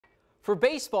For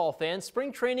baseball fans,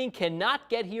 spring training cannot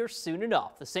get here soon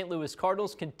enough. The St. Louis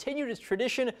Cardinals continued its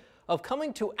tradition of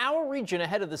coming to our region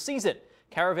ahead of the season.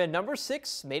 Caravan number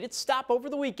 6 made its stop over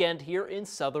the weekend here in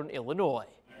southern Illinois.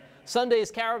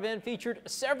 Sunday's Caravan featured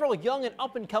several young and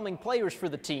up-and-coming players for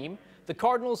the team. The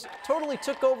Cardinals totally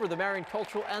took over the Marion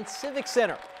Cultural and Civic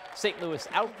Center. St. Louis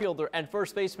outfielder and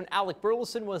first baseman Alec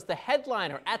Burleson was the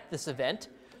headliner at this event.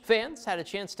 Fans had a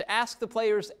chance to ask the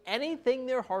players anything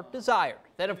their heart desired.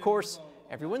 Then, of course,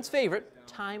 everyone's favorite,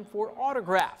 time for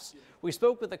autographs. We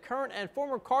spoke with a current and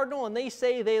former Cardinal, and they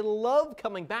say they love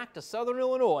coming back to Southern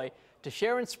Illinois to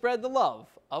share and spread the love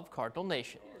of Cardinal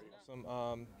Nation.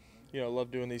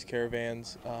 Love doing these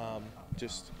caravans,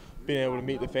 just being able to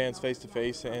meet the fans face to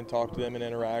face and talk to them and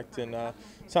interact and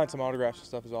sign some autographs and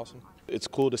stuff is awesome. It's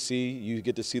cool to see. You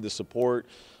get to see the support.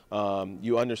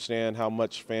 You understand how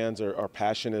much fans are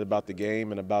passionate about the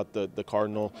game and about the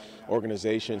Cardinal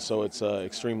organization, so it's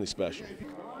extremely special.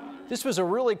 This was a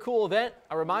really cool event.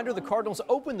 A reminder, the Cardinals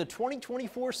open the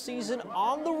 2024 season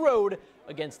on the road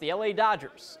against the LA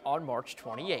Dodgers on March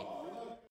 28th.